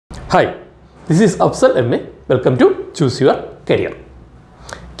Hi, this is Afzal MA. Welcome to Choose Your Career.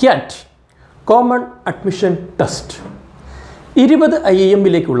 CAT Common Admission Test 20 IIM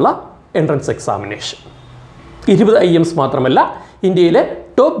ലേക്കുള്ള entrance examination. 20 IIMs മാത്രമല്ല, ഇന്ത്യയിലെ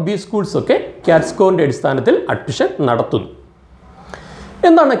top B schools ഒക്കെ CAT സ്കോറിൻ്റെ അടിസ്ഥാനത്തിൽ admission നടത്തുന്നു.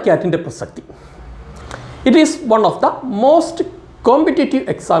 എന്താണ് CATൻ്റെ പ്രസക്തി? It is one of the most competitive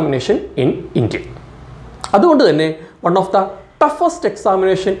examination in India. അതുകൊണ്ട് തന്നെ one of the toughest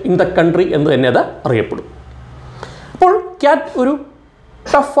examination in the country എന്ന് തന്നെ അത് അറിയപ്പെടും. അപ്പോൾ CAT ഒരു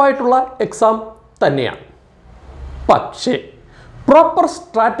ടഫായിട്ടുള്ള എക്സാം തന്നെയാണ്. പക്ഷേ പ്രോപ്പർ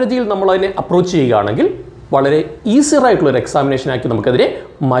സ്ട്രാറ്റജിയിൽ നമ്മളതിനെ അപ്രോച്ച് ചെയ്യുകയാണെങ്കിൽ വളരെ ഈസി ആയിട്ടുള്ളൊരു എക്സാമിനേഷനാക്കി നമുക്കതിനെ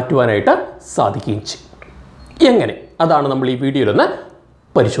മാറ്റുവാനായിട്ട് സാധിക്കുകയും ചെയ്യും. എങ്ങനെ? അതാണ് നമ്മൾ ഈ വീഡിയോയിലൊന്ന്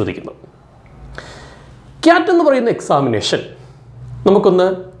പരിശോധിക്കുന്നത്. CAT എന്ന് പറയുന്ന എക്സാമിനേഷൻ നമുക്കൊന്ന്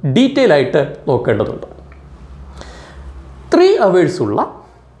ഡീറ്റെയിൽ ആയിട്ട് നോക്കേണ്ടതുണ്ട്. 3 hours ഉള്ള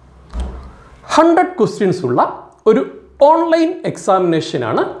 100 questions ഉള്ള ഒരു ഓൺലൈൻ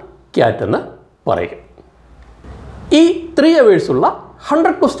എക്സാമിനേഷനാണ് CAT എന്ന് പറയുക. ഈ 3 hours ഉള്ള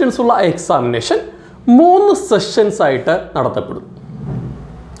 100 questions ഉള്ള എക്സാമിനേഷൻ 3 സെഷൻസ് ആയിട്ട് നടത്തപ്പെടും.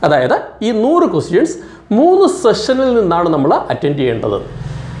 അതായത് ഈ 100 questions 3 സെഷനിൽ നിന്നാണ് നമ്മൾ അറ്റൻഡ് ചെയ്യേണ്ടത്.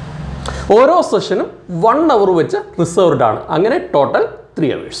 ഓരോ സെഷനും 1 hour വെച്ച് റിസർവ്ഡ് ആണ്. അങ്ങനെ ടോട്ടൽ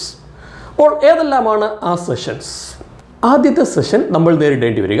 3 hours. അപ്പോൾ ഏതെല്ലാമാണ് ആ സെഷൻസ്? ആദ്യത്തെ സെഷൻ നമ്മൾ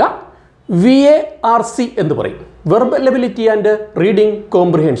നേരിടേണ്ടി വരിക VARC എന്ന് പറയും, verbal ability and reading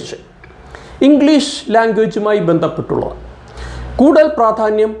comprehension. English ലാംഗ്വേജുമായി ബന്ധപ്പെട്ടുള്ളത്. കൂടുതൽ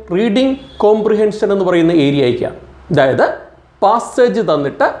പ്രാധാന്യം റീഡിംഗ് കോംപ്രിഹെൻഷൻ എന്ന് പറയുന്ന ഏരിയയ്ക്കാണ്. അതായത് പാസേജ്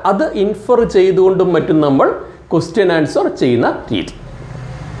തന്നിട്ട് അത് ഇൻഫർ ചെയ്തുകൊണ്ടും മറ്റും നമ്മൾ ക്വസ്റ്റ്യൻ ആൻസർ ചെയ്യുന്ന രീതി.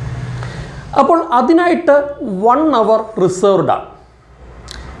 അപ്പോൾ അതിനായിട്ട് 1 hour റിസർവ്ഡ് ആണ്.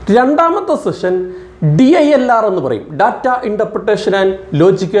 രണ്ടാമത്തെ സെഷൻ DILR എന്ന് പറയും, data interpretation and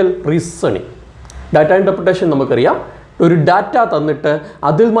logical reasoning. Data interpretation നമുക്കറിയാം, ഒരു ഡാറ്റ തന്നിട്ട്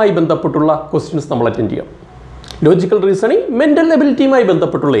അതുമായി ബന്ധപ്പെട്ടുള്ള ക്വസ്റ്റ്യൻസ് നമ്മൾ അറ്റൻഡ് ചെയ്യാം. ലോജിക്കൽ റീസണിങ് മെൻ്റൽ എബിലിറ്റിയുമായി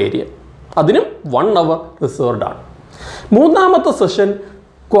ബന്ധപ്പെട്ടുള്ള ഏരിയ, അതിനും 1 hour റിസർവ്ഡ് ആണ്. മൂന്നാമത്തെ സെഷൻ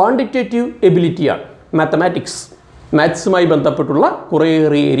ക്വാണ്ടിറ്റേറ്റീവ് എബിലിറ്റിയാണ്, മാത്തമാറ്റിക്സ്, മാത്സുമായി ബന്ധപ്പെട്ടുള്ള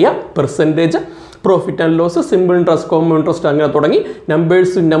കുറേയേറെ area, percentage, profit and loss, simple interest, common interest, അങ്ങനെ തുടങ്ങി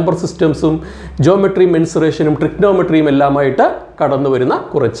നമ്പേഴ്സും നമ്പർ സിസ്റ്റംസും ജോമെട്രി മെൻസുറേഷനും ട്രിഗ്നോമെട്രിയും എല്ലാമായിട്ട് കടന്നു വരുന്ന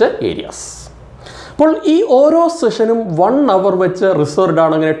കുറച്ച് ഏരിയാസ്. അപ്പോൾ ഈ ഓരോ സെഷനും 1 hour വെച്ച് റിസർവ്ഡ്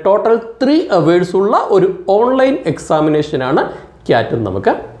ആണ്. അങ്ങനെ ടോട്ടൽ 3 hours ഉള്ള ഒരു ഓൺലൈൻ എക്സാമിനേഷനാണ് CAT എന്ന്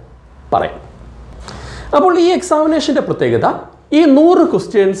നമുക്ക് പറയാം. അപ്പോൾ ഈ എക്സാമിനേഷൻ്റെ പ്രത്യേകത, ഈ 100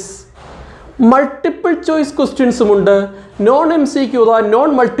 ക്വസ്റ്റ്യൻസ് മൾട്ടിപ്പിൾ ചോയ്സ് ക്വസ്റ്റ്യൻസും ഉണ്ട്, non MCQ non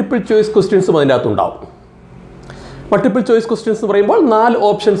multiple choice ക്വസ്റ്റ്യൻസും അതിൻ്റെ അകത്തുണ്ടാവും. മൾട്ടിപ്പിൾ ചോയ്സ് ക്വസ്റ്റ്യൻസ് എന്ന് പറയുമ്പോൾ 4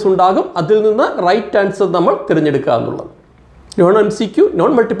 ഓപ്ഷൻസ് ഉണ്ടാകും, അതിൽ നിന്ന് റൈറ്റ് ആൻസർ നമ്മൾ തിരഞ്ഞെടുക്കുക എന്നുള്ളത്. Non MCQ non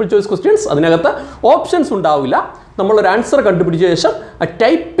multiple choice questions, അതിനകത്ത് ഓപ്ഷൻസ് ഉണ്ടാവില്ല. നമ്മളൊരു ആൻസർ കണ്ടുപിടിച്ച ശേഷം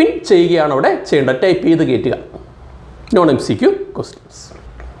ടൈപ്പ് ഇൻ ചെയ്യുകയാണ് അവിടെ ചെയ്യേണ്ടത്, ടൈപ്പ് ചെയ്ത് കയറ്റുക. Non MCQ questions.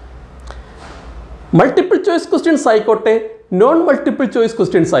 Multiple choice questions ആയിക്കോട്ടെ, നോൺ മൾട്ടിപ്പിൾ ചോയ്സ്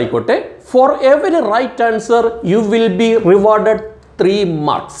ക്വസ്റ്റ്യൻസ് ആയിക്കോട്ടെ, for every right answer you will be rewarded 3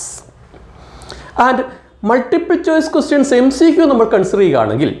 marks. And multiple choice questions MCQ നമ്മൾ കൺസിഡർ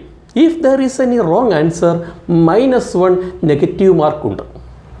ചെയ്യുകയാണെങ്കിൽ, if there is any wrong answer -1 negative mark ഉണ്ട്.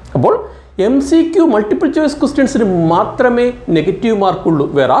 അപ്പോൾ MCQ multiple choice ക്വസ്റ്റ്യൻസിന് മാത്രമേ negative മാർക്കുള്ളൂ,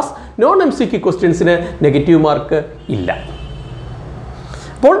 വേറാസ് non MCQ ക്വസ്റ്റ്യൻസിന് negative mark ഇല്ല.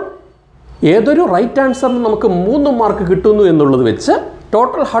 അപ്പോൾ ഏതൊരു right ആൻസറിന് നമുക്ക് 3 mark കിട്ടുന്നു എന്നുള്ളത് വെച്ച്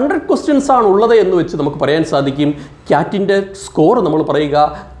ടോട്ടൽ 100 ക്വസ്റ്റ്യൻസ് ആണ് ഉള്ളത് എന്ന് വെച്ച് നമുക്ക് പറയാൻ സാധിക്കും CATൻ്റെ സ്കോർ നമ്മൾ പറയുക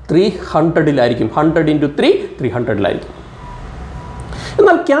 300-ലായിരിക്കും. 100 × 3 300-ലായിരിക്കും.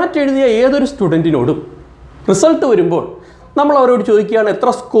 എന്നാൽ CAT എഴുതിയ ഏതൊരു സ്റ്റുഡൻറ്റിനോടും റിസൾട്ട് വരുമ്പോൾ നമ്മൾ അവരോട് ചോദിക്കുകയാണ് എത്ര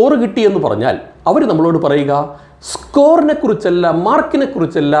സ്കോർ കിട്ടിയെന്ന് പറഞ്ഞാൽ, അവർ നമ്മളോട് പറയുക സ്കോറിനെ കുറിച്ചല്ല, മാർക്കിനെ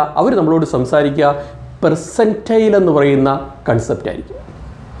കുറിച്ചല്ല, അവർ നമ്മളോട് സംസാരിക്കുക പെർസെൻറ്റൈൽ എന്ന് പറയുന്ന കൺസെപ്റ്റ് ആയിരിക്കും.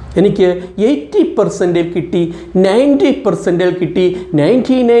 എനിക്ക് 80% കിട്ടി, 90% കിട്ടി,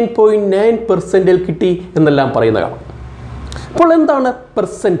 99.9% കിട്ടി എന്നെല്ലാം പറയുന്ന കാണാം. അപ്പോൾ എന്താണ്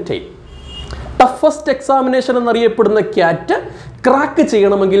പെർസെൻറ്റൈൽ? ടഫസ്റ്റ് എക്സാമിനേഷൻ എന്നറിയപ്പെടുന്ന CAT ക്രാക്ക്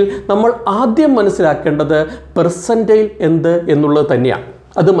ചെയ്യണമെങ്കിൽ നമ്മൾ ആദ്യം മനസ്സിലാക്കേണ്ടത് പെർസെൻറ്റൈൽ എന്ത് എന്നുള്ളത് തന്നെയാണ്.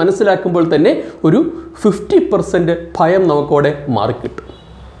 അത് മനസ്സിലാക്കുമ്പോൾ തന്നെ ഒരു 50% ഭയം നമുക്കവിടെ മാറിക്കിട്ടും.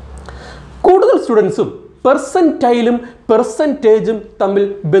 കൂടുതൽ സ്റ്റുഡൻസും പെർസെൻറ്റൈലും പെർസെൻറ്റേജും തമ്മിൽ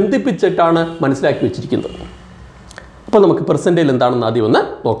ബന്ധിപ്പിച്ചിട്ടാണ് മനസ്സിലാക്കി വെച്ചിരിക്കുന്നത്. അപ്പോൾ നമുക്ക് പെർസെൻറ്റൈൽ എന്താണെന്ന് ആദ്യം ഒന്ന്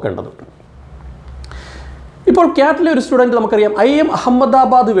നോക്കേണ്ടതുണ്ട്. ഇപ്പോൾ CATലെ ഒരു സ്റ്റുഡൻറ്റ് നമുക്കറിയാം IIM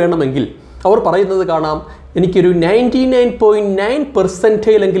അഹമ്മദാബാദ് വേണമെങ്കിൽ അവർ പറയുന്നത് കാണാം, എനിക്കൊരു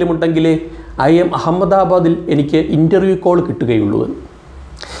 99.9% എങ്കിലും ഉണ്ടെങ്കിലേ IIM അഹമ്മദാബാദിൽ എനിക്ക് ഇൻ്റർവ്യൂ കോൾ കിട്ടുകയുള്ളൂ എന്ന്.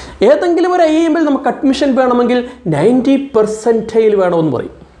 ഏതെങ്കിലും ഒരു IIMൽ നമുക്ക് അഡ്മിഷൻ വേണമെങ്കിൽ 90 പെർസെൻറ്റൈൽ വേണമെന്ന്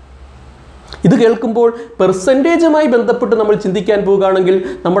പറയും. ഇത് കേൾക്കുമ്പോൾ പെർസെൻറ്റേജുമായി ബന്ധപ്പെട്ട് നമ്മൾ ചിന്തിക്കാൻ പോവുകയാണെങ്കിൽ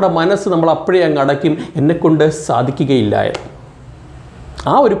നമ്മുടെ മനസ്സ് നമ്മൾ അപ്പോഴേ അങ്ങ് അടയ്ക്കും, എന്നെക്കൊണ്ട് സാധിക്കുകയില്ല എന്ന്.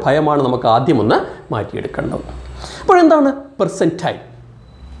 ആ ഒരു ഭയമാണ് നമുക്ക് ആദ്യം ഒന്ന് മാറ്റിയെടുക്കേണ്ടത്. അപ്പോൾ എന്താണ് പെർസെൻറ്റൈൽ?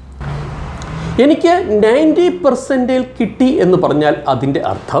 എനിക്ക് 90% കിട്ടി എന്ന് പറഞ്ഞാൽ അതിൻ്റെ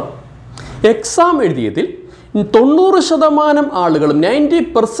അർത്ഥം എക്സാം എഴുതിയതിൽ 90% ആളുകളും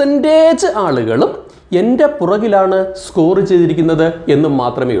 90% ആളുകളും എൻ്റെ പുറകിലാണ് സ്കോർ ചെയ്തിരിക്കുന്നത് എന്ന്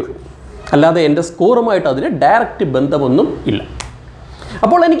മാത്രമേ ഉള്ളൂ. അല്ലാതെ എൻ്റെ സ്കോറുമായിട്ട് അതിന് ഡയറക്റ്റ് ബന്ധമൊന്നും ഇല്ല.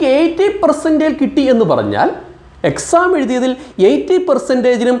 അപ്പോൾ എനിക്ക് 80% കിട്ടി എന്ന് പറഞ്ഞാൽ എക്സാം എഴുതിയതിൽ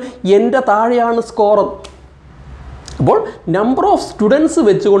 80%നും എൻ്റെ താഴെയാണ് സ്കോർ. അപ്പോൾ നമ്പർ ഓഫ് സ്റ്റുഡൻസ്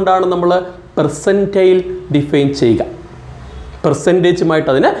വെച്ചുകൊണ്ടാണ് നമ്മൾ പെർസെൻറ്റൈൽ ഡിഫൈൻ ചെയ്യുക.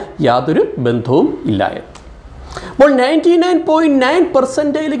 പെർസെൻറ്റേജുമായിട്ട് അതിന് യാതൊരു ബന്ധവും ഇല്ല. അപ്പോൾ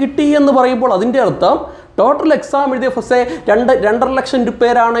 99.9% കിട്ടി എന്ന് പറയുമ്പോൾ അതിൻ്റെ അർത്ഥം ടോട്ടൽ എക്സാം എഴുതിയ ഫസ്റ്റ് 2.5 ലക്ഷം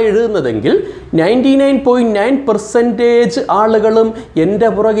പേരാണ് എഴുതുന്നതെങ്കിൽ 99.9% ആളുകളും എൻ്റെ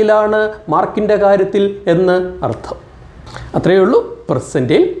പുറകിലാണ് മാർക്കിൻ്റെ കാര്യത്തിൽ എന്ന് അർത്ഥം. അത്രയേ ഉള്ളൂ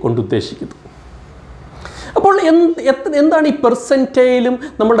പെർസെൻറ്റൈൽ കൊണ്ടുദ്ദേശിക്കുന്നത്. അപ്പോൾ എന്താണ് ഈ പെർസെൻറ്റൈലും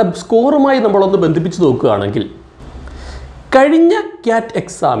നമ്മുടെ സ്കോറുമായി നമ്മളൊന്ന് ബന്ധിപ്പിച്ച് നോക്കുകയാണെങ്കിൽ, കഴിഞ്ഞ ക്യാറ്റ്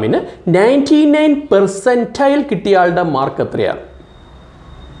എക്സാമിന് 99% കിട്ടിയ ആളുടെ മാർക്ക് എത്രയാണ്?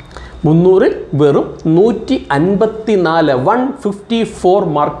 300-ൽ വെറും 154, 154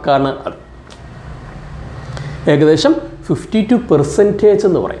 മാർക്കാണ് അത്. ഏകദേശം 52%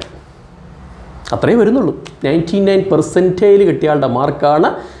 എന്ന് പറയാം. അത്രയേ വരുന്നുള്ളൂ. 99% കിട്ടിയ ആളുടെ മാർക്കാണ്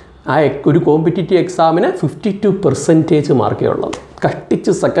ആ ഒരു കോമ്പറ്റീറ്റീവ് എക്സാമിന് 52% മാർക്കേ ഉള്ളത്.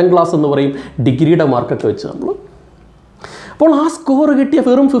 കഷ്ടിച്ച് സെക്കൻഡ് ക്ലാസ് എന്ന് പറയും ഡിഗ്രിയുടെ മാർക്കൊക്കെ വെച്ച് നമ്മൾ. അപ്പോൾ ആ സ്കോർ കിട്ടിയ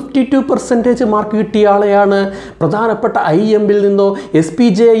വെറും 52% മാർക്ക് കിട്ടിയ ആളെയാണ് പ്രധാനപ്പെട്ട IIMൽ നിന്നോ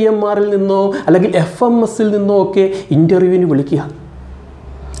SPJIMRൽ നിന്നോ അല്ലെങ്കിൽ FMSൽ നിന്നോ ഒക്കെ ഇൻ്റർവ്യൂവിന് വിളിക്കുക.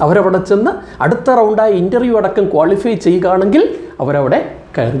 അവരവിടെ ചെന്ന് അടുത്ത റൗണ്ടായി ഇൻ്റർവ്യൂ അടക്കം ക്വാളിഫൈ ചെയ്യുകയാണെങ്കിൽ അവരവിടെ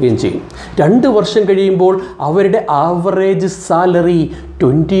കയറുകയും ചെയ്യും. 2 വർഷം കഴിയുമ്പോൾ അവരുടെ average salary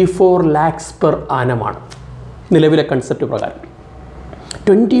 24 lakhs per annum ആണ്. നിലവിലെ കൺസെപ്റ്റ് പ്രകാരം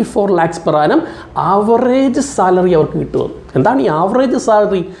 24 lakhs per annum average salary അവർക്ക് കിട്ടുമെന്ന്. എന്താണ് ഈ ആവറേജ്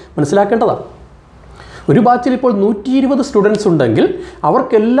സാലറി? മനസ്സിലാക്കേണ്ടതാണ്. ഒരു ബാച്ചിൽ ഇപ്പോൾ 120 സ്റ്റുഡൻസ് ഉണ്ടെങ്കിൽ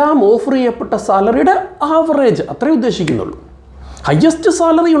അവർക്കെല്ലാം ഓഫർ ചെയ്യപ്പെട്ട സാലറിയുടെ ആവറേജ് അത്രേ ഉദ്ദേശിക്കുന്നുള്ളൂ. ഹയസ്റ്റ്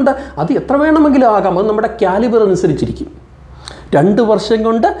സാലറി ഉണ്ട്, അത് എത്ര വേണമെങ്കിലും ആകാം, അത് നമ്മുടെ കാലിബർ അനുസരിച്ചിരിക്കും. 2 വർഷം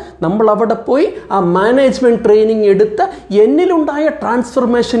കൊണ്ട് നമ്മൾ അവിടെ പോയി ആ മാനേജ്മെൻറ്റ് ട്രെയിനിങ് എടുത്ത് എന്നിലുണ്ടായ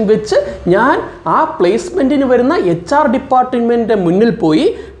ട്രാൻസ്ഫർമേഷൻ വെച്ച് ഞാൻ ആ പ്ലേസ്മെൻറ്റിന് വരുന്ന HR ഡിപ്പാർട്ട്മെൻറ്റിൻ്റെ മുന്നിൽ പോയി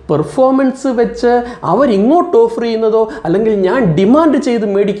പെർഫോമൻസ് വെച്ച് അവരിങ്ങോട്ട് ഓഫർ ചെയ്യുന്നതോ അല്ലെങ്കിൽ ഞാൻ ഡിമാൻഡ് ചെയ്ത്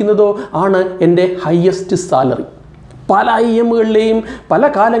മേടിക്കുന്നതോ ആണ് എൻ്റെ ഹയസ്റ്റ് സാലറി. പല IIMകളിലെയും പല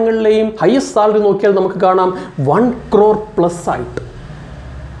കാലങ്ങളിലെയും ഹയസ്റ്റ് സാലറി നോക്കിയാൽ നമുക്ക് കാണാം 1 crore പ്ലസ് ആയിട്ട്.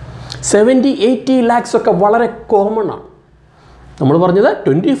 70-80 lakhs ഒക്കെ വളരെ കോമൺ ആണ്. നമ്മൾ പറഞ്ഞത്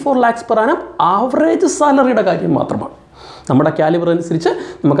 24 lakhs per annum ആവറേജ് സാലറിയുടെ കാര്യം മാത്രമാണ്. നമ്മുടെ കാലിബർ അനുസരിച്ച്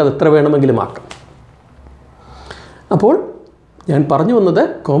നമുക്കത് എത്ര വേണമെങ്കിലും ആക്കാം. അപ്പോൾ ഞാൻ പറഞ്ഞു വന്നത്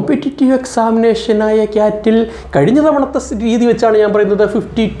കോമ്പറ്റീറ്റീവ് എക്സാമിനേഷനായ ക്യാറ്റിൽ കഴിഞ്ഞ തവണത്തെ രീതി വെച്ചാണ് ഞാൻ പറയുന്നത്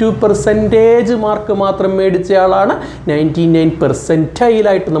 52% മാർക്ക് മാത്രം മേടിച്ചയാളാണ്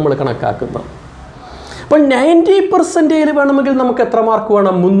 99% നമ്മൾ കണക്കാക്കുന്നത്. അപ്പോൾ 90% വേണമെങ്കിൽ നമുക്ക് എത്ര മാർക്ക്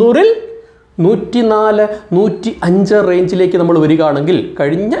വേണം? 300-ൽ 104, 105 റേഞ്ചിലേക്ക് നമ്മൾ വരികയാണെങ്കിൽ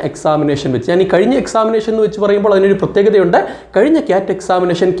കഴിഞ്ഞ എക്സാമിനേഷൻ വെച്ച്, ഞാൻ ഈ കഴിഞ്ഞ എക്സാമിനേഷൻ എന്ന് വെച്ച് പറയുമ്പോൾ അതിനൊരു പ്രത്യേകതയുണ്ട്. കഴിഞ്ഞ ക്യാറ്റ്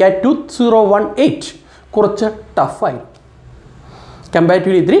എക്സാമിനേഷൻ ക്യാറ്റ് 2018 കുറച്ച് ടഫായി,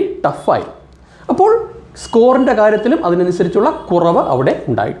 കമ്പാരിറ്റീവ്ലി ഇത്തിരി ടഫായി. അപ്പോൾ സ്കോറിൻ്റെ കാര്യത്തിലും അതിനനുസരിച്ചുള്ള കുറവ് അവിടെ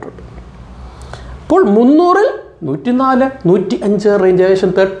ഉണ്ടായിട്ടുണ്ട്. അപ്പോൾ 300-ൽ 104, 105 റേഞ്ച്,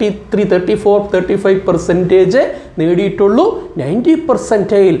 ഏകദേശം 33, 34, 35% നേടിയിട്ടുള്ളൂ.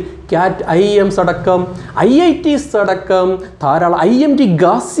 90% ക്യാറ്റ് IIMs അടക്കം IITs അടക്കം ധാരാളം IMT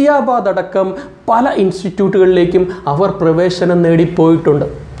ഗാസിയാബാദ് അടക്കം പല ഇൻസ്റ്റിറ്റ്യൂട്ടുകളിലേക്കും അവർ പ്രവേശനം നേടിപ്പോയിട്ടുണ്ട്.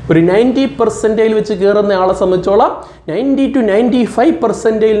 ഒരു 90% വെച്ച് കയറുന്ന ആളെ സംബന്ധിച്ചോളം 90 to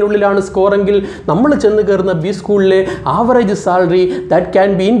 95%-നുള്ളിലാണ് സ്കോറെങ്കിൽ നമ്മൾ ചെന്ന് കയറുന്ന ബി സ്കൂളിലെ average salary that can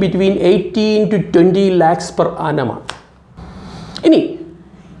be in between 18 to 20 lakhs per annum ആണ്. ഇനി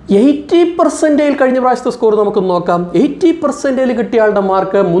 80% കഴിഞ്ഞ പ്രാവശ്യത്തെ സ്കോർ നമുക്ക് നോക്കാം. 80% കിട്ടിയ ആളുടെ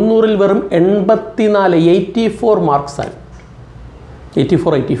മാർക്ക് 300-ൽ വെറും 84, 84 മാർക്സാണ്.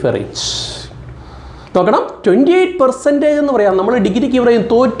 84-85 റേഞ്ച് നോക്കണം. 28% എന്ന് പറയാം, നമ്മൾ ഡിഗ്രിക്ക് പറയും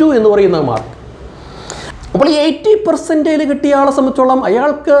തോറ്റു എന്ന് പറയുന്ന മാർക്ക്. അപ്പോൾ ഈ 80% കിട്ടിയ ആളെ സംബന്ധിച്ചോളം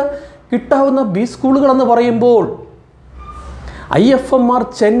അയാൾക്ക് കിട്ടാവുന്ന ബി സ്കൂളുകളെന്ന് പറയുമ്പോൾ IFMR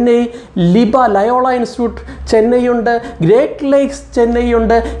Chennai, Liba Loyola institute Chennai ഉണ്ട്, ഗ്രേറ്റ് ലേക്സ് ചെന്നൈ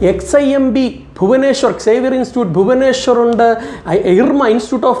ഉണ്ട്, XIMB Bhubaneswar Xavier institute Bhubaneswar ഉണ്ട്, IRMA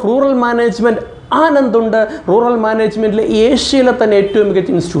institute of rural management Anand ഉണ്ട്, റൂറൽ മാനേജ്മെൻറ്റിലെ ഏഷ്യയിലെ തന്നെ ഏറ്റവും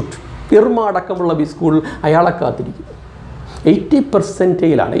മികച്ച ഇൻസ്റ്റിറ്റ്യൂട്ട് IRMA അടക്കമുള്ള സ്കൂൾ അയാളെ കാത്തിരിക്കും. 80%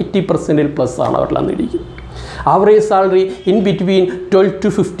 80% ആണ് അവരെല്ലാം നേടിയിരിക്കുന്നത്. Average salary in between 12 to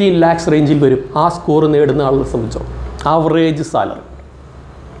 15 lakhs റേഞ്ചിൽ വരും ആ സ്കോർ നേടുന്ന ആളുകളെ സംബന്ധിച്ചോ. ആവറേജ് സാലറി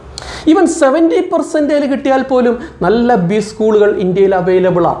ഈവൻ 70% കിട്ടിയാൽ പോലും നല്ല സ്കൂളുകൾ ഇന്ത്യയിൽ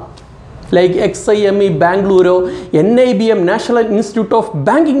അവൈലബിൾ ആണ്. Like XIME ബാംഗ്ലൂരോ, NIBM national institute of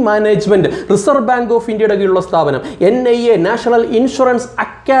banking management, reserve bank of ഇന്ത്യയുടെ കീഴിലുള്ള സ്ഥാപനം, NIA നാഷണൽ ഇൻഷുറൻസ്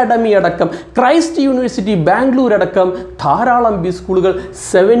അക്കാഡമി അടക്കം, ക്രൈസ്റ്റ് യൂണിവേഴ്സിറ്റി ബാംഗ്ലൂർ അടക്കം ധാരാളം സ്കൂളുകൾ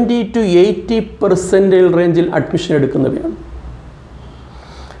 70 to 80% റേഞ്ചിൽ അഡ്മിഷൻ എടുക്കുന്നവയാണ്.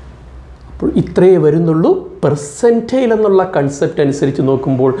 അപ്പോൾ ഇത്രയേ വരുന്നുള്ളൂ. പെർസെൻറ്റൈൽ എന്നുള്ള കൺസെപ്റ്റ് അനുസരിച്ച്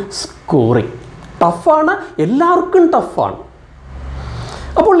നോക്കുമ്പോൾ സ്കോറിങ് ടഫാണ്, എല്ലാവർക്കും ടഫാണ്.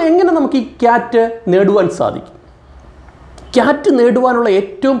 അപ്പോൾ എങ്ങനെ നമുക്ക് ഈ ക്യാറ്റ് നേടുവാൻ സാധിക്കും? ക്യാറ്റ് നേടുവാനുള്ള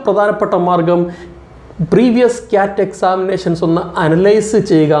ഏറ്റവും പ്രധാനപ്പെട്ട മാർഗം പ്രീവിയസ് ക്യാറ്റ് എക്സാമിനേഷൻസ് ഒന്ന് അനലൈസ്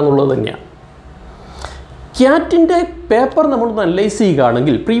ചെയ്യുക എന്നുള്ളത് തന്നെയാണ്. ക്യാറ്റിൻ്റെ പേപ്പർ നമ്മളൊന്ന് അനലൈസ്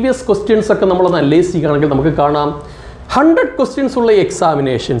ചെയ്യുകയാണെങ്കിൽ, പ്രീവിയസ് ക്വസ്റ്റ്യൻസ് ഒക്കെ നമ്മളൊന്ന് അനലൈസ് ചെയ്യുകയാണെങ്കിൽ നമുക്ക് കാണാം 100 ക്വസ്റ്റ്യൻസ് ഉള്ള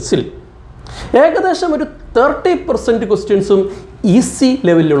എക്സാമിനേഷൻസിൽ ഏകദേശം ഒരു 30% ക്വസ്റ്റ്യൻസും ഈസി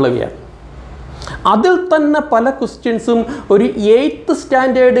ലെവലിലുള്ളവയാണ്. അതിൽ തന്നെ പല ക്വസ്റ്റ്യൻസും ഒരു 8th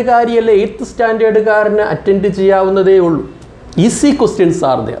സ്റ്റാൻഡേർഡുകാരി അല്ലെ 8th സ്റ്റാൻഡേർഡുകാരന് അറ്റൻഡ് ചെയ്യാവുന്നതേ ഉള്ളൂ. Easy questions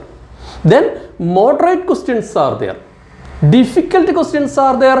are there, then moderate questions are there, difficult questions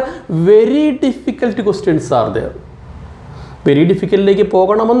are there, very difficult questions are there. Very ഡിഫിക്കൽട്ടിലേക്ക്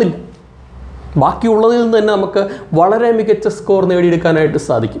പോകണമെന്നില്ല, ബാക്കിയുള്ളതിൽ നിന്ന് തന്നെ നമുക്ക് വളരെ മികച്ച സ്കോർ നേടിയെടുക്കാനായിട്ട്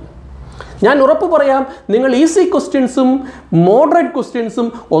സാധിക്കും. ഞാൻ ഉറപ്പ് പറയാം, നിങ്ങൾ ഈസി ക്വസ്റ്റ്യൻസും മോഡറേറ്റ് ക്വസ്റ്റ്യൻസും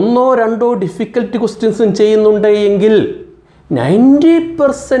 1-2 ഡിഫിക്കൽട്ട് ക്വസ്റ്റ്യൻസും ചെയ്യുന്നുണ്ടെങ്കിൽ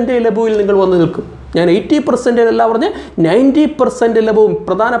 90% എബോവിൽ നിങ്ങൾ വന്ന് നിൽക്കും. ഞാൻ 80% അല്ല പറഞ്ഞ് 90% എബോവും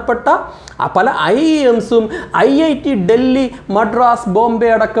പ്രധാനപ്പെട്ട പല IIMസും IIT ഡൽഹി, മദ്രാസ്, ബോംബെ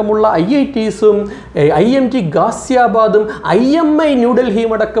അടക്കമുള്ള IITസും IMT ഗാസിയാബാദും IMI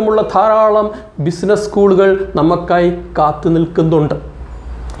ന്യൂഡൽഹിയും അടക്കമുള്ള ധാരാളം ബിസിനസ് സ്കൂളുകൾ നമുക്കായി കാത്തു നിൽക്കുന്നുണ്ട്.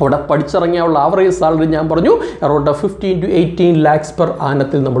 അവിടെ പഠിച്ചിറങ്ങിയുള്ള ആവറേജ് സാലറി ഞാൻ പറഞ്ഞു അറൗണ്ട് 15 to 18 lakhs പെർ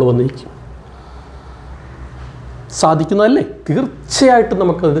ആനത്തിൽ നമ്മൾ വന്നിരിക്കും. സാധിക്കുന്നതല്ലേ? തീർച്ചയായിട്ടും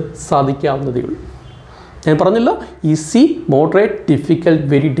നമുക്കത് സാധിക്കാവുന്നതേ ഉള്ളൂ. ഞാൻ പറഞ്ഞല്ലോ, easy, moderate, difficult,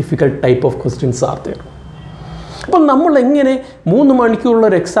 very difficult type of questions are there. അപ്പം നമ്മൾ എങ്ങനെ 3 മണിക്കൂറുള്ള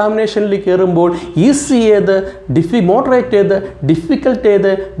ഒരു എക്സാമിനേഷനിൽ കയറുമ്പോൾ ഈസി ഏത്, മോഡറേറ്റ് ഏത്, ഡിഫിക്കൽട്ട്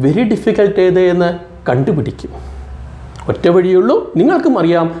ഏത്, വെരി ഡിഫിക്കൽട്ട് ഏത് എന്ന് കണ്ടുപിടിക്കും? ഒറ്റ വഴിയുള്ളൂ, നിങ്ങൾക്കും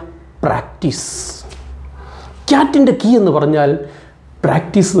അറിയാം, പ്രാക്ടീസ്. ക്യാറ്റിൻ്റെ കീ എന്ന് പറഞ്ഞാൽ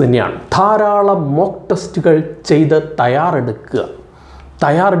പ്രാക്ടീസ് തന്നെയാണ്. ധാരാളം മോക്ക് ടെസ്റ്റുകൾ ചെയ്ത്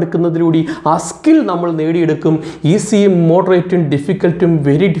തയ്യാറെടുക്കുന്നതിലൂടെ ആ സ്കിൽ നമ്മൾ നേടിയെടുക്കും. ഈസിയും മോഡറേറ്റും ഡിഫിക്കൽട്ടും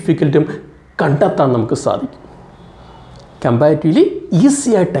വെരി ഡിഫിക്കൽട്ടും കണ്ടെത്താൻ നമുക്ക് സാധിക്കും. കമ്പാരിറ്റീവ്ലി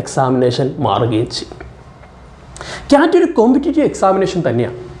ഈസി ആയിട്ട് എക്സാമിനേഷൻ മാറുകയും ചെയ്യും. ക്യാറ്റ് ഒരു കോമ്പറ്റേറ്റീവ് എക്സാമിനേഷൻ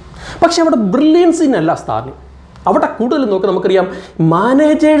തന്നെയാണ്, പക്ഷെ അവിടെ ബ്രില്യൻസിനല്ല സ്ഥാനം. അവിടെ കൂടുതൽ നോക്കുക, നമുക്കറിയാം,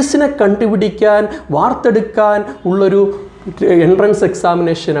 മാനേജേഴ്സിനെ കണ്ടുപിടിക്കാൻ, വാർത്തെടുക്കാൻ ഉള്ളൊരു എൻട്രൻസ്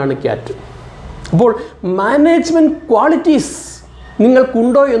എക്സാമിനേഷനാണ് ക്യാറ്റ്. അപ്പോൾ മാനേജ്മെൻറ്റ് ക്വാളിറ്റീസ്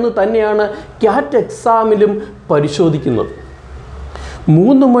നിങ്ങൾക്കുണ്ടോ എന്ന് തന്നെയാണ് ക്യാറ്റ് എക്സാമിലും പരിശോധിക്കുന്നത്.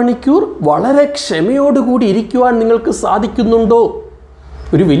 3 മണിക്കൂർ വളരെ ക്ഷമയോടുകൂടി ഇരിക്കുവാൻ നിങ്ങൾക്ക് സാധിക്കുന്നുണ്ടോ?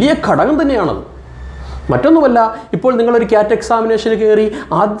 ഒരു വലിയ ഘടകം തന്നെയാണത്. മറ്റൊന്നുമല്ല, ഇപ്പോൾ നിങ്ങളൊരു ക്യാറ്റ് എക്സാമിനേഷന് കയറി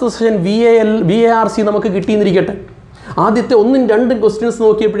ആദ്യത്തെ സെഷൻ VARC നമുക്ക് കിട്ടിയെന്നിരിക്കട്ടെ. ആദ്യത്തെ 1-2 ക്വസ്റ്റ്യൻസ്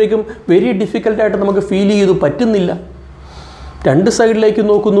നോക്കിയപ്പോഴേക്കും വെരി ഡിഫിക്കൽട്ടായിട്ട് നമുക്ക് ഫീൽ ചെയ്തു, പറ്റുന്നില്ല. 2 സൈഡിലേക്ക്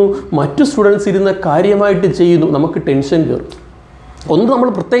നോക്കുന്നു, മറ്റു സ്റ്റുഡൻസ് ഇരുന്ന് കാര്യമായിട്ട് ചെയ്യുന്നു, നമുക്ക് ടെൻഷൻ കയറും. ഒന്ന് നമ്മൾ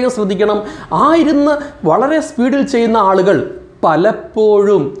പ്രത്യേകം ശ്രദ്ധിക്കണം, ഇരുന്ന് വളരെ സ്പീഡിൽ ചെയ്യുന്ന ആളുകൾ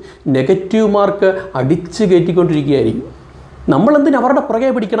പലപ്പോഴും നെഗറ്റീവ് മാർക്ക് അടിച്ചു കയറ്റിക്കൊണ്ടിരിക്കുകയായിരിക്കും. നമ്മളെന്തിന് അവരുടെ പുറകെ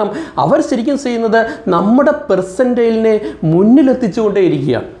പിടിക്കണം? അവർ ശരിക്കും ചെയ്യുന്നത് നമ്മുടെ പെർസെൻറ്റൈലിനെ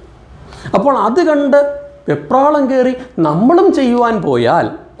മുന്നിലെത്തിച്ചുകൊണ്ടേയിരിക്കുകയാണ്. അപ്പോൾ അത് കണ്ട് വെപ്രാളം കയറി നമ്മളും ചെയ്യുവാൻ പോയാൽ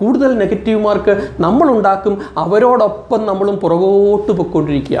കൂടുതൽ നെഗറ്റീവ് മാർക്ക് നമ്മളുണ്ടാക്കും. അവരോടൊപ്പം നമ്മളും പുറകോട്ട്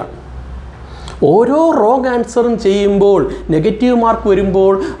പൊയ്ക്കൊണ്ടിരിക്കുകയാണ്. ഓരോ റോങ് ആൻസറും ചെയ്യുമ്പോൾ, നെഗറ്റീവ് മാർക്ക്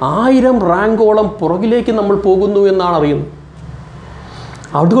വരുമ്പോൾ 1000 റാങ്കോളം പുറകിലേക്ക് നമ്മൾ പോകുന്നു എന്നാണ് അറിയുന്നത്.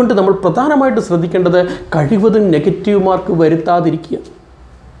 അതുകൊണ്ട് നമ്മൾ പ്രധാനമായിട്ട് ശ്രദ്ധിക്കേണ്ടത് കഴിവതും നെഗറ്റീവ് മാർക്ക് വരുത്താതിരിക്കുക.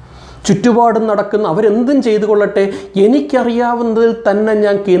 ചുറ്റുപാടും നടക്കുന്ന അവരെന്തും ചെയ്തു കൊള്ളട്ടെ, എനിക്കറിയാവുന്നതിൽ തന്നെ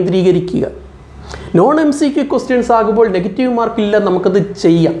ഞാൻ കേന്ദ്രീകരിക്കുക. നോൺ MCQ ക്വസ്റ്റ്യൻസ് ആകുമ്പോൾ നെഗറ്റീവ് മാർക്കില്ല, നമുക്കത്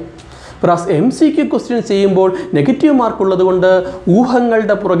ചെയ്യാം. MCQ ക്വസ്റ്റ്യൻ ചെയ്യുമ്പോൾ നെഗറ്റീവ് മാർക്ക് ഉള്ളതുകൊണ്ട്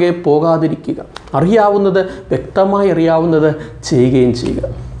ഊഹങ്ങളുടെ പുറകെ പോകാതിരിക്കുക. അറിയാവുന്നത് വ്യക്തമായി അറിയാവുന്നത് ചെയ്യുകയും ചെയ്യുക.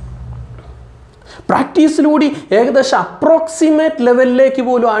 പ്രാക്ടീസിലൂടെ ഏകദേശം അപ്രോക്സിമേറ്റ് ലെവലിലേക്ക്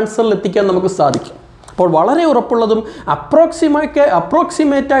പോലും ആൻസറിൽ എത്തിക്കാൻ നമുക്ക് സാധിക്കും. അപ്പോൾ വളരെ ഉറപ്പുള്ളതും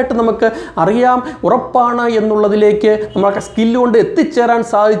അപ്രോക്സിമേറ്റ് ആയിട്ട് നമുക്ക് അറിയാം, ഉറപ്പാണ് എന്നുള്ളതിലേക്ക് നമ്മളൊക്കെ സ്കില്ല് കൊണ്ട് എത്തിച്ചേരാൻ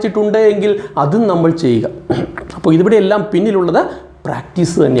സാധിച്ചിട്ടുണ്ട് എങ്കിൽ അതും നമ്മൾ ചെയ്യുക. അപ്പോൾ ഇവിടെ എല്ലാം പിന്നിലുള്ളത്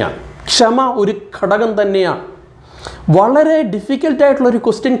പ്രാക്ടീസ് തന്നെയാണ്. ക്ഷമ ഒരു ഘടകം തന്നെയാണ്. വളരെ ഡിഫിക്കൽട്ടായിട്ടുള്ളൊരു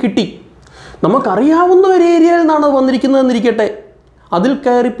ക്വസ്റ്റ്യൻ കിട്ടി, നമുക്കറിയാവുന്ന ഒരു ഏരിയയിൽ നിന്നാണ് വന്നിരിക്കുന്നതെന്നിരിക്കട്ടെ, അതിൽ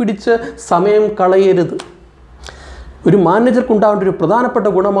കയറി പിടിച്ച് സമയം കളയരുത്. ഒരു മാനേജർക്ക് ഉണ്ടാവേണ്ട ഒരു പ്രധാനപ്പെട്ട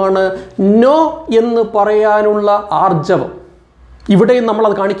ഗുണമാണ് നോ എന്ന് പറയാനുള്ള ആർജവം. ഇവിടെയും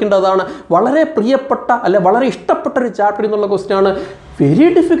നമ്മളത് കാണിക്കേണ്ടതാണ്. വളരെ പ്രിയപ്പെട്ട വളരെ ഇഷ്ടപ്പെട്ട ഒരു ചാപ്റ്റർ എന്നുള്ള ക്വസ്റ്റ്യനാണ്, വെരി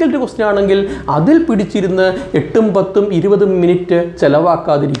ഡിഫിക്കൽട്ട് ക്വസ്റ്റ്യൻ ആണെങ്കിൽ അതിൽ പിടിച്ചിരുന്ന് 8, 10, 20 മിനിറ്റ്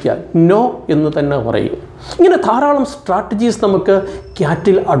ചിലവാക്കാതിരിക്കുക. നോ എന്ന് തന്നെ പറയും. ഇങ്ങനെ ധാരാളം സ്ട്രാറ്റജീസ് നമുക്ക്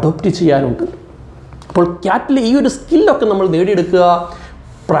ക്യാറ്റിൽ അഡോപ്റ്റ് ചെയ്യാനുണ്ട്. അപ്പോൾ ക്യാറ്റിൽ ഈ ഒരു സ്കില്ലൊക്കെ നമ്മൾ നേടിയെടുക്കുക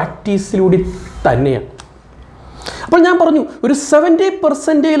പ്രാക്ടീസിലൂടെ തന്നെയാണ്. അപ്പോൾ ഞാൻ പറഞ്ഞു, ഒരു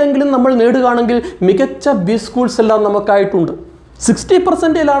 70% നമ്മൾ നേടുകയാണെങ്കിൽ മികച്ച ബി സ്കൂൾസ് എല്ലാം നമുക്കായിട്ടുണ്ട്.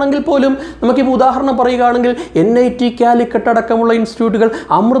 60% ആണെങ്കിൽ പോലും നമുക്കിപ്പോൾ ഉദാഹരണം പറയുകയാണെങ്കിൽ NIT കാലിക്കറ്റ് അടക്കമുള്ള ഇൻസ്റ്റിറ്റ്യൂട്ടുകൾ,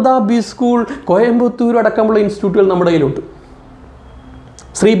 അമൃത ബി സ്കൂൾ, കോയമ്പത്തൂർ അടക്കമുള്ള ഇൻസ്റ്റിറ്റ്യൂട്ടുകൾ നമ്മുടെ കയ്യിലുണ്ട്.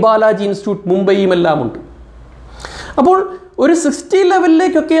 ശ്രീ ബാലാജി ഇൻസ്റ്റിറ്റ്യൂട്ട് മുംബൈയും എല്ലാം ഉണ്ട്. അപ്പോൾ ഒരു 60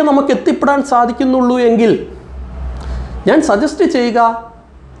 ലെവലിലേക്കൊക്കെ നമുക്ക് എത്തിപ്പെടാൻ സാധിക്കുന്നുള്ളൂ എങ്കിൽ ഞാൻ സജസ്റ്റ് ചെയ്യുക,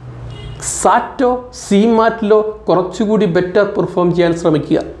 സാറ്റോ CMATലോ കുറച്ചുകൂടി ബെറ്റർ പെർഫോം ചെയ്യാൻ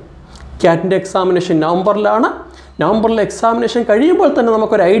ശ്രമിക്കുക. ക്യാറ്റിൻ്റെ എക്സാമിനേഷൻ നവംബറിലെ എക്സാമിനേഷൻ കഴിയുമ്പോൾ തന്നെ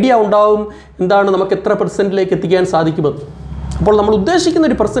നമുക്കൊരു ഐഡിയ ഉണ്ടാവും എന്താണ് നമുക്ക് എത്ര പെർസെൻറ്റിലേക്ക് എത്തിക്കാൻ സാധിക്കുമെന്ന്. അപ്പോൾ നമ്മൾ ഉദ്ദേശിക്കുന്ന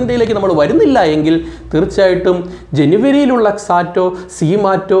ഒരു പെർസെൻറ്റേജിലേക്ക് നമ്മൾ വരുന്നില്ല എങ്കിൽ തീർച്ചയായിട്ടും ജനുവരിയിലുള്ള സാറ്റോ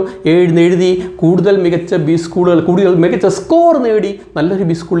CMATോ എഴുതി കൂടുതൽ മികച്ച ബി സ്കൂളുകൾ, കൂടുതൽ മികച്ച സ്കോർ നേടി നല്ലൊരു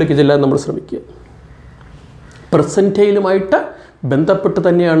ബി സ്കൂളിലേക്ക് ചെല്ലാൻ നമ്മൾ ശ്രമിക്കുക. പെർസെൻറ്റേജിലുമായിട്ട് ബന്ധപ്പെട്ട്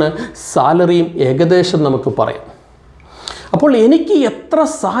തന്നെയാണ് സാലറിയും ഏകദേശം നമുക്ക് പറയാം. അപ്പോൾ എനിക്ക് എത്ര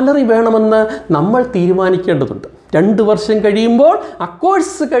സാലറി വേണമെന്ന് നമ്മൾ തീരുമാനിക്കേണ്ടതുണ്ട്. 2 വർഷം കഴിയുമ്പോൾ, ആ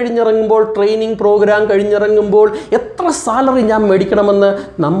കോഴ്സ് കഴിഞ്ഞിറങ്ങുമ്പോൾ, ട്രെയിനിങ് പ്രോഗ്രാം കഴിഞ്ഞിറങ്ങുമ്പോൾ എത്ര സാലറി ഞാൻ മേടിക്കണമെന്ന്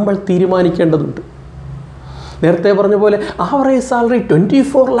നമ്മൾ തീരുമാനിക്കേണ്ടതുണ്ട്. നേരത്തെ പറഞ്ഞ പോലെ average salary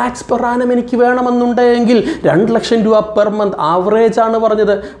 24 lakhs per annum എനിക്ക് വേണമെന്നുണ്ടെങ്കിൽ 2 ലക്ഷം രൂപ പെർ മന്ത് ആവറേജാണ്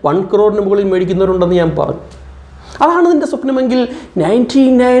പറഞ്ഞത്. 1 crore മുകളിൽ മേടിക്കുന്നവരുണ്ടെന്ന് ഞാൻ പറഞ്ഞു. അതാണ് നിൻ്റെ സ്വപ്നമെങ്കിൽ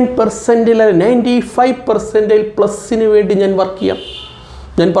 99% 95% പ്ലസിന് വേണ്ടി ഞാൻ വർക്ക് ചെയ്യാം.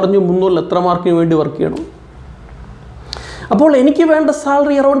 ഞാൻ പറഞ്ഞു 300 എത്ര മാർക്കിന് വേണ്ടി വർക്ക് ചെയ്യണം. അപ്പോൾ എനിക്ക് വേണ്ട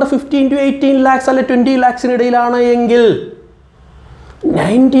സാലറി അറൗണ്ട് 15 to 18 lakhs അല്ലെ 20 lakhsനിടയിലാണ് എങ്കിൽ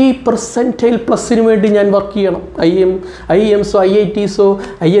 90% പ്ലസിന് വേണ്ടി ഞാൻ വർക്ക് ചെയ്യണം. IIMസോ IITസോ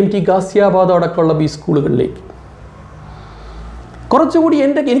IMT ഗാസിയാബാദോ അടക്കമുള്ള ബി സ്കൂളുകളിലേക്ക്. കുറച്ചുകൂടി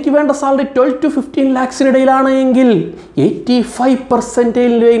എനിക്ക് വേണ്ട സാലറി 12 to 15 lakhsനിടയിലാണ് എങ്കിൽ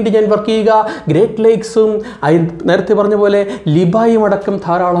 85% വേണ്ടി ഞാൻ വർക്ക് ചെയ്യുക. ഗ്രേറ്റ് ലേക്സും നേരത്തെ പറഞ്ഞ പോലെ ലിബായും അടക്കം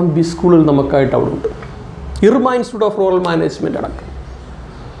ധാരാളം ബി സ്കൂളുകൾ നമുക്കായിട്ട് അവിടെ ഉണ്ട്. Irma institute of rural management അടക്കം.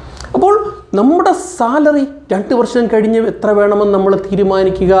 അപ്പോൾ നമ്മുടെ സാലറി 2 വർഷം കഴിഞ്ഞ് എത്ര വേണമെന്ന് നമ്മൾ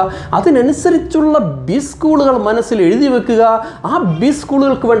തീരുമാനിക്കുക. അതിനനുസരിച്ചുള്ള ബി സ്കൂളുകൾ മനസ്സിൽ എഴുതി വെക്കുക. ആ ബി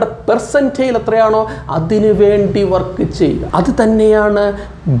സ്കൂളുകൾക്ക് വേണ്ട പെർസെൻറ്റേജ് എത്രയാണോ അതിനു വേണ്ടി വർക്ക് ചെയ്യുക. അത് തന്നെയാണ്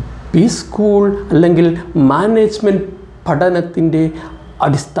ബി സ്കൂൾ അല്ലെങ്കിൽ മാനേജ്മെൻറ്റ് പഠനത്തിൻ്റെ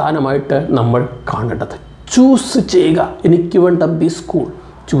അടിസ്ഥാനമായിട്ട് നമ്മൾ കാണേണ്ടത്. ചൂസ് ചെയ്യുക. എനിക്ക് വേണ്ട ബി സ്കൂൾ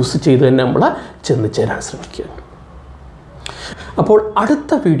ചൂസ് ചെയ്ത് തന്നെ നമ്മൾ ചെന്ന് ചേരാൻ ശ്രമിക്കുക. അപ്പോൾ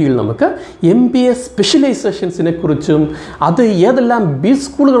അടുത്ത വീഡിയോയിൽ നമുക്ക് MBA സ്പെഷ്യലൈസേഷൻസിനെ കുറിച്ചും അത് ഏതെല്ലാം ബി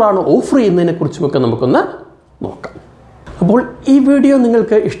സ്കൂളുകളാണ് ഓഫർ ചെയ്യുന്നതിനെ കുറിച്ചുമൊക്കെ നമുക്കൊന്ന് നോക്കാം. അപ്പോൾ ഈ വീഡിയോ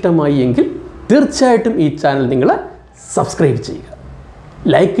നിങ്ങൾക്ക് ഇഷ്ടമായി എങ്കിൽ തീർച്ചയായിട്ടും ഈ ചാനൽ നിങ്ങൾ സബ്സ്ക്രൈബ് ചെയ്യുക,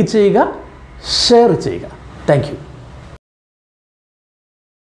 ലൈക്ക് ചെയ്യുക, ഷെയർ ചെയ്യുക. Thank you.